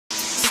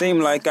seem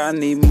like I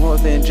need more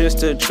than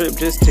just a trip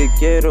just to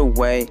get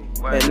away.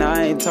 And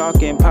I ain't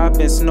talking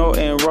popping,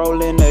 snorting,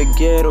 rolling a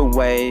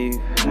getaway.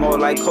 More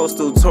like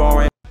coastal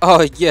touring.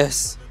 Oh,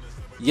 yes.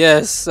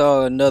 Yes,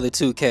 another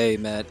 2K,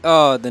 man.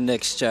 Oh, the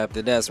next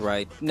chapter, that's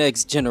right.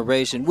 Next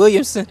generation.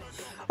 Williamson,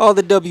 oh,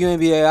 the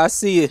WNBA, I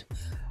see it.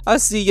 I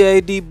see you,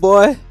 AD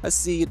boy. I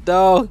see you,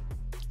 dog.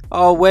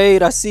 Oh,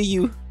 Wade, I see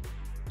you.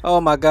 Oh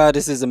my god,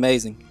 this is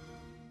amazing.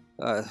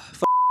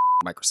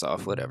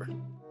 Microsoft, whatever.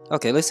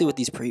 Okay, let's see what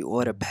these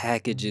pre-order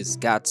packages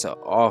got to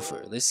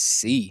offer. Let's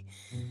see.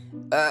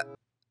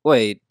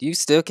 Wait, you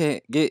still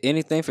can't get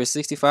anything for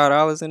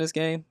 $65 in this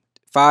game?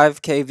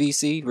 5K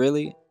VC,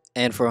 really?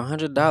 And for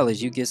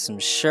 $100, you get some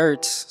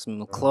shirts,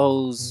 some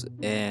clothes,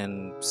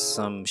 and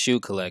some shoe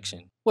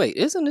collection. Wait,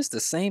 isn't this the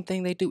same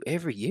thing they do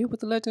every year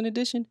with the Legend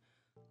Edition?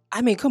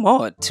 I mean, come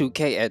on,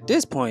 2K at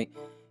this point.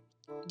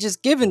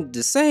 Just giving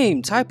the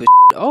same type of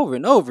over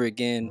and over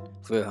again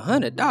for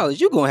 $100,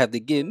 you're gonna have to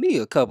give me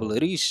a couple of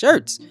these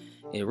shirts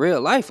in real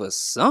life or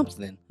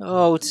something.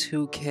 Oh,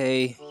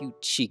 2K, you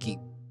cheeky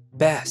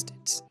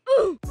bastards.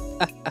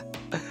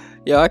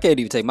 Yo, I can't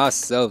even take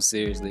myself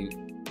seriously.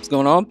 What's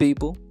going on,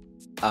 people?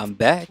 I'm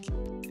back.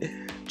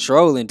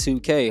 Trolling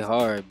 2K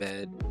hard,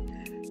 man.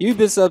 You've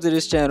been subbed to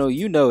this channel,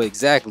 you know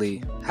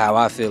exactly how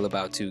I feel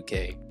about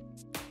 2K.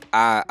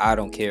 I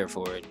don't care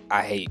for it.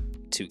 I hate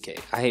 2K.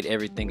 I hate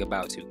everything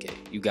about 2K.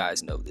 You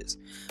guys know this.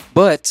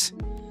 But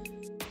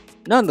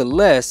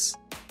nonetheless,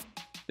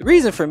 the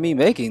reason for me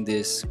making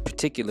this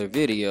particular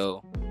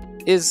video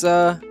is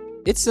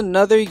it's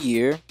another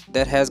year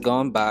that has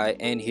gone by,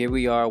 and here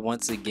we are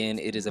once again.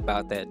 It is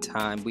about that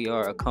time. We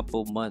are a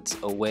couple months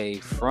away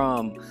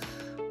from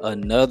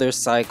another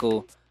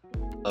cycle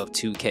of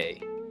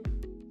 2K.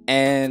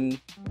 And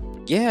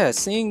yeah,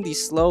 seeing the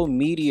slow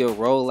media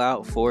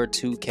rollout for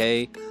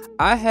 2K,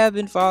 I have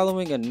been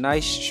following a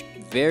nice,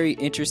 very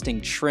interesting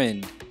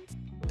trend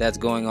that's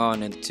going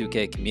on in the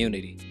 2K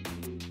community.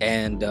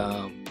 And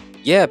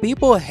yeah,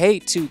 people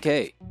hate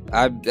 2K.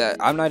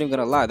 I'm not even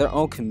gonna lie, their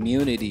own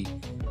community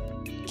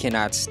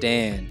cannot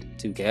stand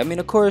 2K. I mean,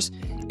 of course,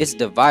 it's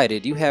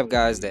divided. You have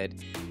guys that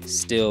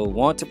still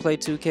want to play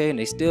 2K and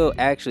they still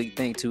actually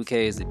think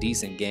 2K is a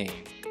decent game.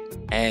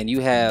 And you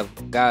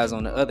have guys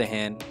on the other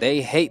hand,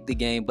 they hate the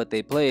game, but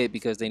they play it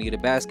because they need a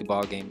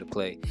basketball game to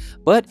play.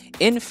 But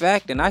in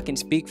fact, and I can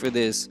speak for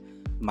this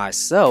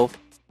myself,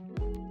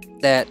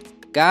 that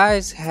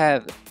guys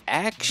have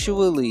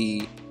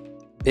actually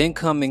been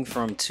coming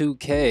from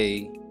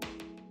 2K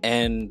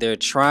and they're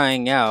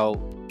trying out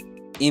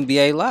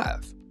NBA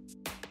Live.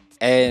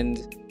 And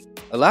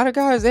a lot of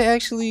guys, they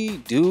actually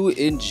do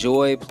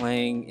enjoy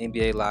playing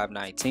NBA Live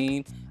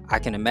 19. I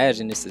can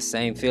imagine it's the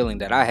same feeling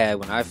that I had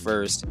when I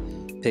first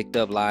picked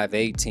up Live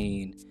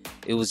 18.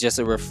 It was just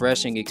a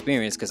refreshing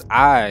experience because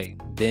I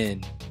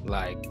then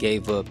like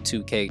gave up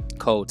 2K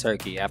cold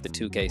turkey after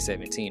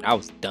 2K17. I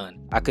was done.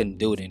 I couldn't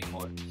do it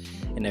anymore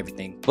and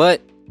everything.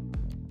 But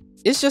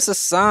it's just a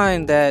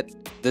sign that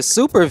the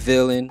super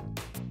villain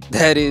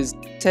that is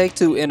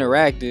Take-Two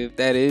Interactive,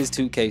 that is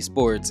 2K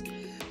Sports,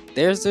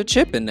 there's a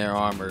chip in their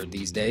armor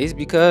these days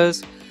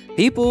because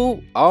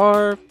people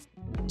are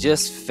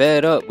just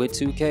fed up with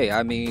 2K.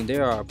 I mean,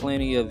 there are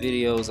plenty of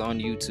videos on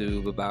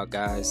YouTube about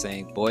guys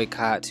saying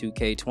boycott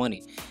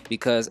 2K20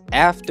 because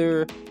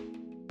after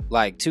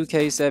like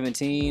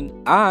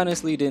 2K17, I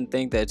honestly didn't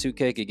think that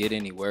 2K could get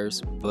any worse,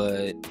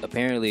 but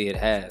apparently it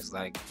has.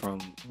 Like from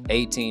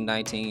 18,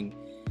 19,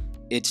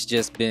 it's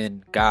just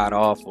been god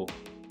awful.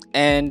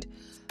 And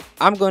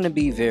I'm going to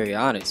be very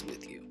honest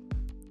with you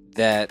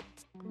that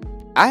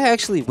I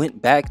actually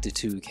went back to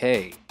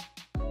 2K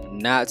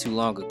not too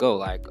long ago,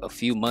 like a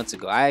few months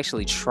ago. I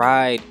actually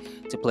tried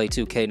to play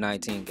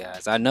 2K19,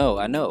 guys. I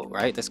know,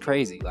 right? That's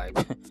crazy. Like,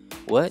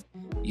 what?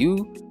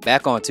 You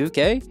back on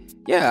 2K?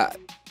 Yeah.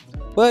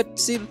 But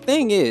see, the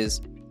thing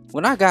is,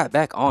 when I got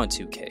back on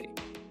 2K,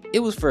 it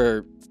was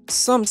for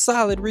some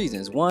solid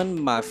reasons.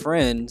 One, my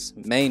friends,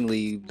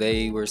 mainly,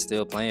 they were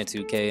still playing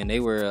 2K and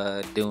they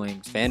were doing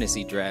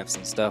fantasy drafts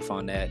and stuff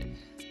on that,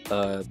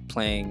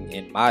 playing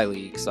in my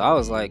league. So I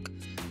was like,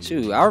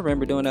 shoot, I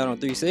remember doing that on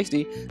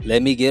 360.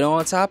 Let me get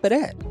on top of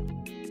that.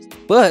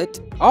 But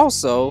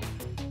also,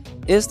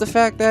 it's the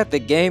fact that the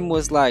game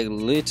was like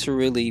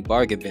literally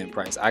bargain bin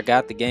price. I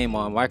got the game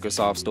on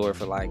Microsoft Store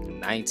for like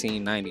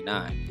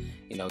 $19.99.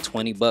 You know,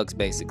 20 bucks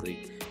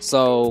basically.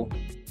 So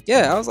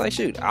yeah, I was like,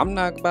 shoot, I'm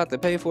not about to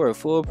pay for a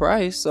full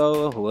price,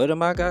 so what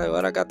I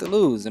got to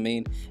lose? I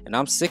mean, and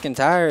I'm sick and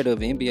tired of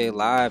NBA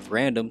Live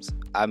randoms.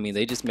 I mean,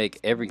 they just make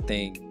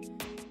everything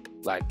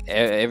like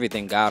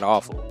everything god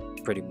awful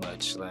pretty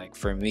much, like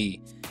for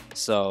me.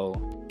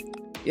 So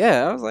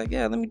yeah, I was like,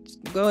 yeah, let me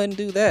go ahead and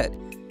do that.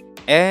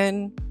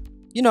 And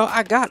you know,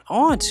 I got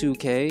on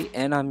 2K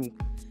and I'm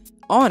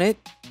on it,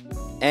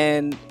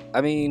 and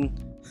I mean,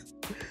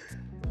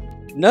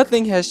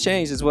 nothing has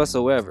changed as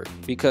whatsoever,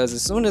 because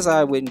as soon as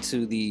I went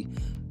into the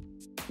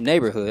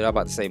neighborhood, I'm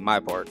about to say my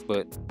part,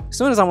 but as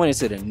soon as I went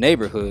into the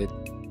neighborhood,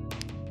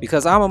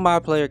 because I'm a my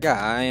player guy,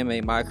 I am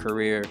a my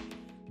career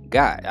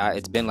guy.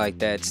 It's been like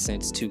that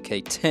since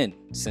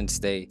 2K10, since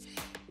they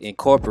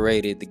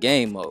incorporated the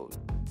game mode.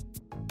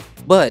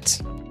 But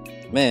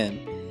man,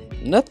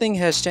 nothing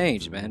has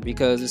changed, man,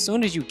 because as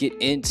soon as you get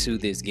into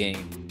this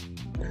game,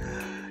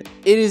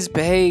 it is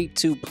paid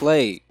to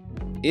play.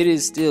 It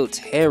is still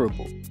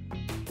terrible.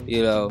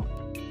 You know,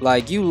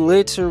 like you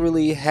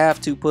literally have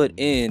to put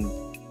in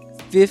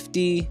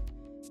 $50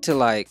 to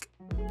like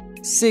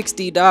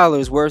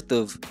 $60 worth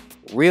of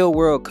real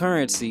world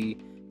currency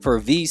for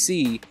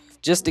VC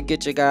just to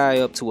get your guy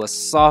up to a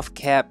soft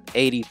cap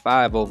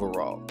 85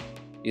 overall.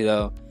 You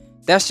know,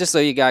 that's just so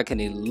your guy can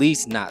at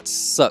least not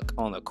suck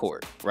on the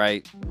court,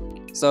 right?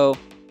 So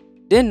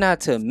then,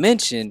 not to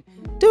mention,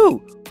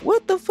 dude,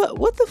 what the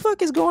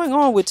fuck is going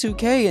on with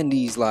 2K and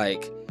these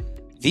like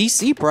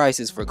VC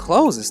prices for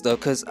clothes and stuff?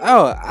 Cause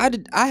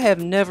I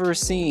have never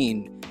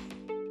seen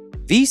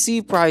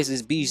VC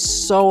prices be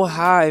so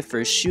high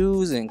for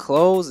shoes and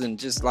clothes and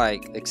just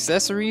like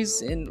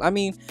accessories. And I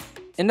mean,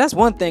 and that's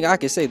one thing I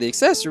can say, the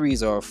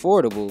accessories are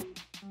affordable,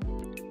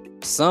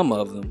 some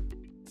of them,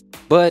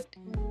 but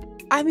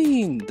I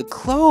mean the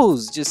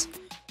clothes, just,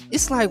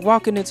 it's like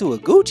walking into a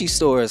Gucci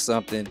store or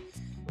something.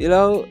 You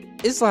know,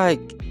 it's like,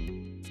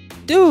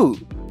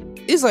 dude,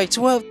 it's like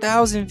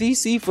 12,000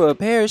 VC for a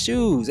pair of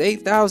shoes,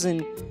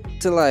 8,000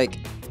 to like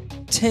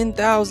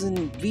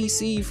 10,000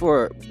 VC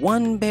for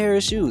one pair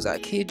of shoes. I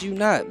kid you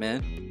not,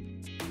 man.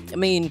 I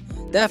mean,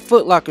 that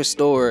Foot Locker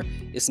store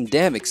is some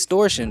damn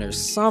extortion or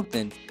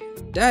something.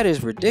 That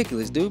is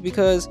ridiculous, dude,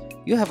 because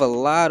you have a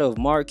lot of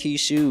marquee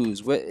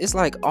shoes. It's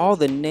like all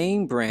the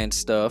name brand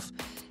stuff.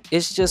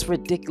 It's just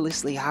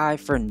ridiculously high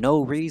for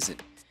no reason.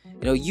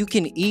 You know, you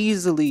can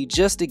easily,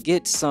 just to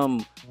get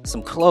some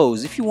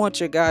clothes, if you want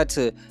your guy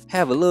to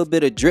have a little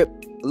bit of drip,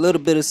 a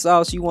little bit of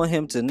sauce, you want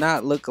him to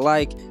not look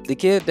like the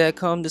kid that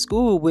come to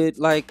school with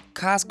like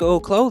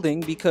Costco clothing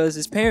because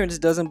his parents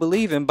doesn't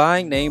believe in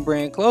buying name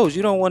brand clothes.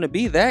 You don't want to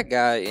be that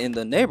guy in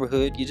the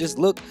neighborhood. You just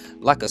look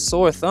like a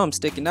sore thumb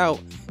sticking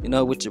out, you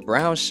know, with your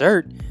brown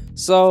shirt.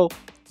 So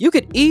you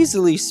could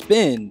easily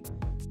spend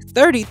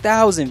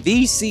 30,000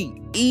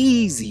 VC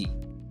easy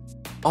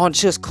on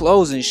just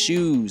clothes and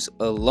shoes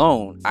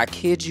alone. I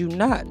kid you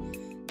not.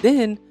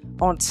 Then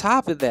on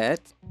top of that,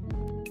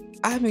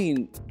 I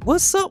mean,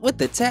 what's up with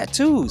the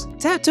tattoos?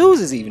 Tattoos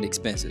is even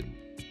expensive.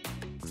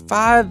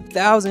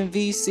 5,000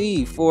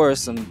 VC for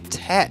some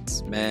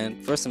tats,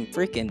 man. For some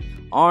freaking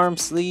arm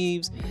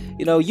sleeves.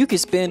 You know, you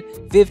could spend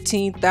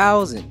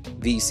 15,000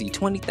 VC,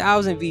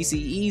 20,000 VC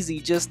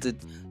easy just to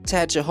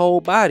tat your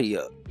whole body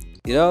up.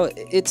 You know,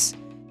 it's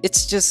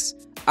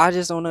just, I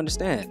just don't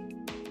understand.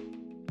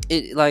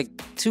 It, like,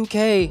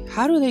 2K,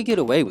 how do they get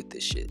away with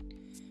this shit?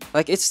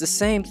 Like, it's the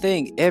same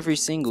thing every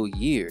single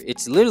year.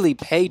 It's literally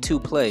pay to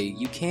play.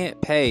 You can't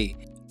play,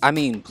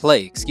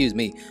 excuse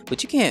me,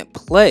 but you can't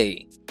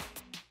play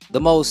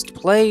the most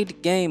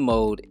played game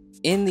mode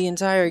in the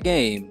entire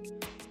game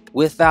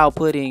without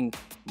putting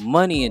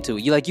money into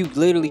it. You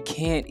literally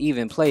can't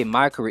even play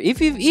My Career.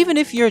 Even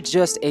if you're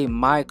just a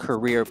My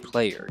Career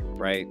player,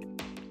 right?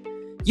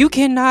 You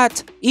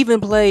cannot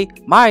even play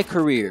My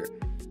Career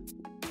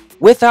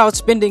without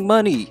spending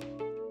money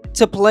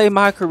to play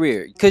My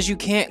Career, because you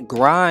can't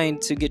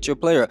grind to get your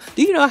player.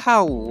 Do you know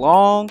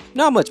how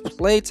much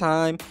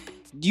playtime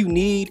you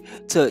need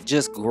to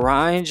just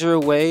grind your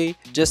way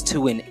just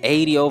to an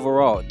 80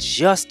 overall?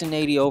 Just an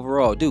 80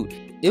 overall. Dude,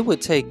 it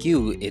would take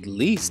you at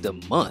least a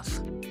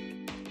month,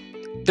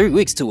 3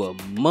 weeks to a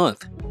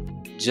month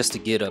just to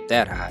get up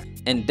that high.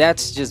 And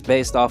that's just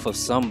based off of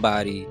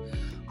somebody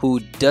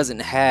who doesn't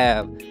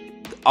have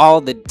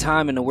all the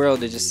time in the world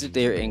to just sit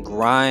there and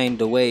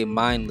grind away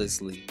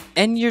mindlessly.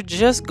 And you're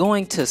just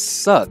going to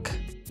suck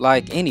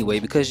anyway,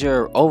 because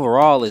your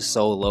overall is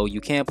so low.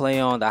 You can't play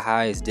on the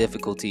highest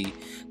difficulty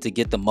to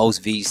get the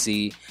most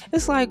VC.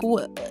 It's like,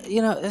 what,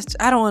 you know,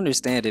 I don't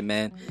understand it,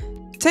 man.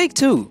 Take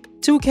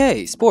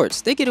 2K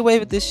Sports, they get away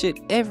with this shit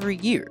every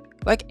year.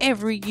 Like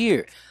every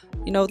year.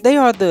 You know, they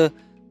are the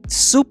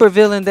super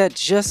villain that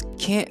just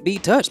can't be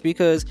touched,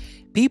 because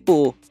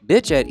people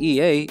bitch at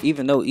EA,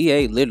 even though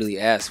EA literally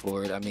asked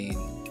for it. I mean,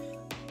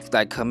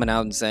 like coming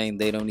out and saying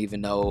they don't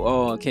even know,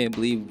 oh, I can't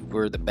believe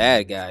we're the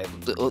bad guy.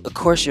 Of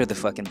course you're the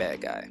fucking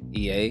bad guy,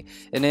 EA.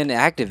 And then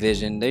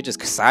Activision, they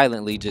just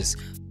silently just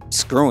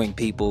screwing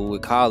people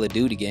with Call of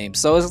Duty games.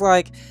 So it's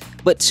like,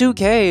 but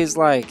 2K is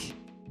like,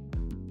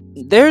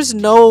 there's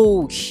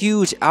no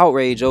huge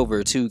outrage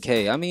over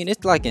 2K. I mean,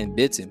 it's like in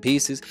bits and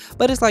pieces,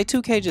 but it's like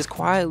 2K just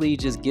quietly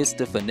just gets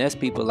to finesse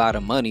people out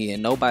of money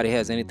and nobody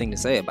has anything to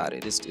say about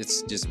it. It's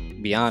just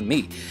beyond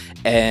me.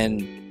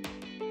 And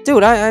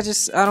dude, I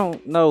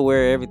don't know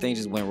where everything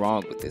just went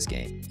wrong with this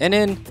game. And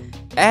then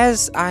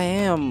as I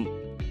am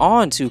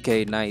on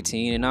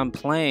 2K19 and I'm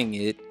playing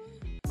it,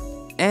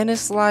 and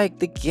it's like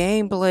the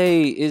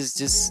gameplay is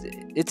just,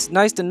 it's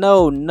nice to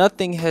know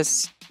nothing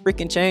has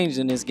freaking changed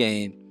in this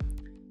game,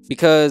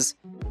 because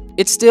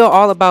it's still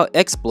all about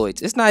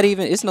exploits. It's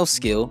no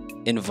skill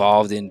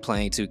involved in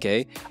playing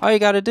 2K. All you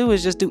gotta do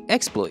is just do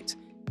exploits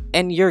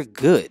and you're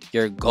good.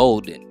 You're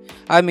golden.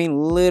 I mean,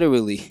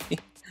 literally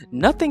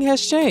nothing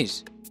has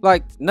changed.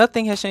 Like,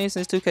 nothing has changed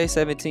since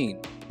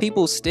 2K17.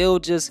 People still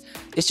just,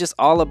 it's just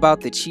all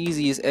about the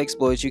cheesiest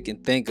exploits you can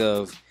think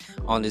of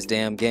on this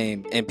damn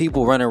game. And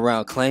people running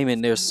around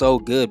claiming they're so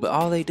good, but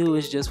all they do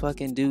is just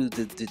fucking do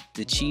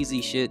the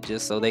cheesy shit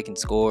just so they can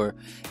score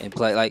and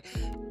play. Like,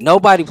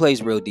 nobody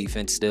plays real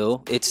defense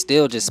still. It's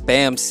still just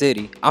spam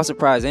city. I'm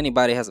surprised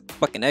anybody has a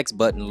fucking X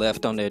button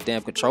left on their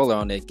damn controller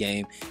on that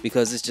game,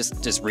 because it's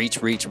just reach.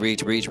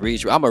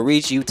 I'ma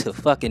reach you to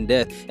fucking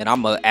death, and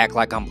I'ma act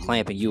like I'm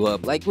clamping you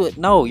up. Like, what?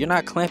 No, you're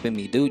not clamping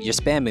me, dude. You're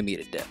spamming me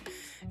to death.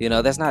 You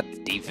know, that's not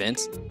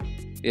defense.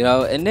 You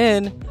know, and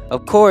then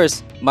of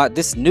course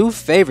this new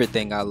favorite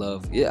thing I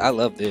love. Yeah, I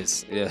love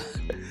this. Yeah.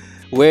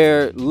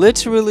 Where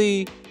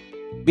literally,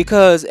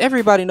 because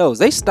everybody knows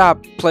they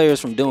stopped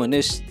players from doing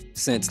this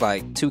since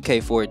like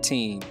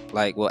 2K14,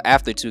 like, well,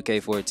 after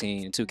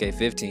 2K14 and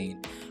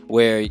 2K15,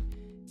 where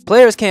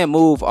players can't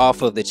move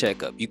off of the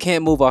checkup. You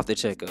can't move off the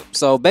checkup.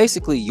 So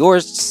basically you're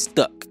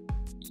stuck.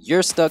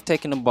 You're stuck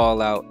taking the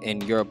ball out,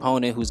 and your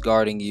opponent who's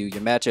guarding you,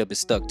 your matchup is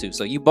stuck too.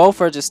 So you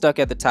both are just stuck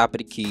at the top of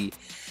the key.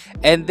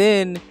 And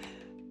then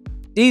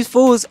these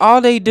fools,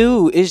 all they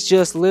do is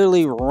just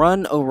literally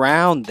run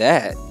around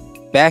that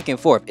back and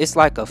forth. It's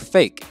like a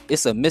fake.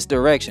 It's a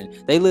misdirection.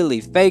 They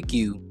literally fake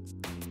you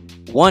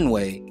one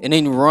way and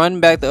then run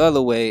back the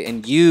other way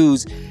and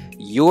use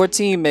your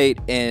teammate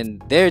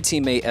and their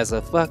teammate as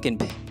a fucking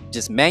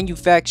just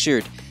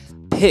manufactured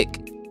pick,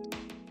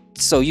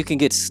 so you can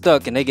get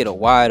stuck and they get a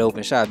wide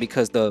open shot,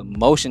 because the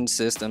motion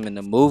system and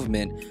the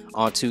movement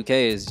on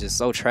 2K is just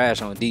so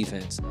trash on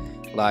defense.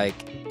 Like,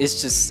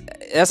 it's just,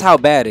 that's how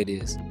bad it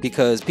is,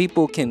 because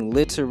people can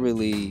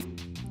literally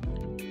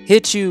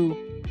hit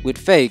you with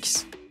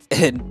fakes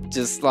and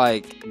just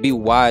like be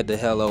wide the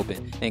hell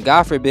open, and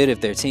God forbid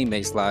if their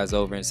teammate slides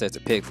over and sets a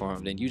pick for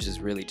them, then you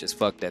just really just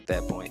fucked at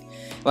that point.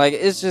 Like,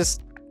 it's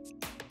just,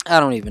 I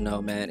don't even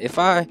know, man. If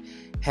I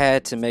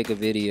had to make a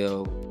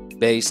video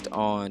based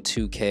on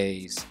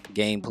 2K's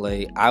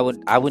gameplay, I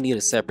would need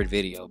a separate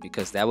video,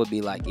 because that would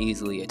be like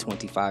easily a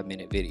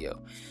 25-minute video,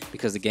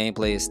 because the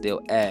gameplay is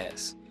still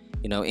ass.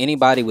 You know,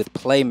 anybody with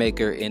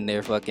playmaker in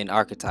their fucking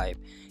archetype,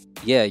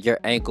 yeah, your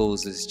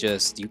ankles is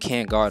just, you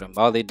can't guard them.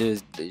 All they do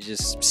is they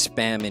just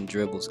spam and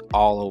dribbles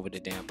all over the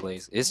damn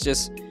place. It's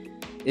just,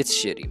 it's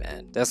shitty,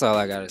 man. That's all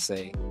I gotta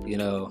say. You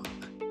know,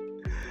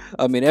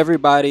 I mean,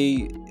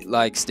 everybody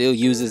like still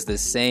uses the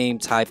same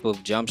type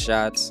of jump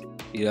shots.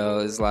 You know,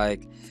 it's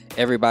like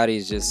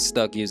everybody's just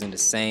stuck using the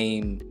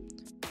same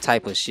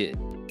type of shit.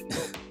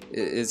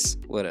 It's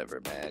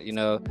whatever, man, you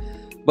know.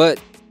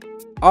 But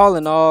all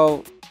in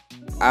all,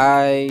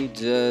 I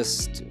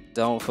just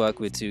don't fuck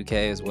with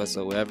 2K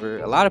whatsoever.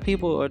 A lot of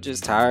people are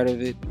just tired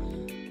of it.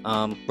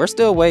 We're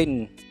still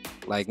waiting.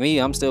 Like me,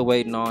 I'm still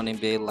waiting on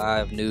NBA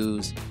Live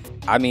news.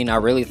 I mean, I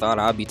really thought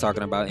I'd be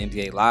talking about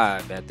NBA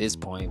Live at this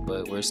point,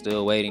 but we're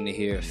still waiting to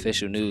hear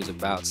official news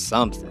about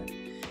something.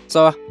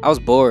 So I was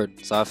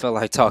bored, so I felt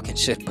like talking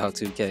shit about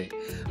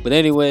 2K. But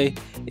anyway,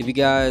 if you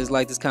guys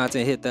like this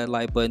content, hit that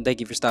like button. Thank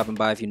you for stopping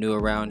by. If you're new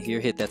around here,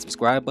 hit that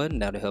subscribe button.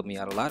 That'll help me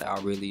out a lot. I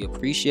really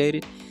appreciate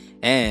it.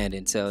 And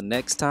until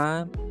next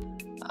time,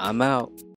 I'm out.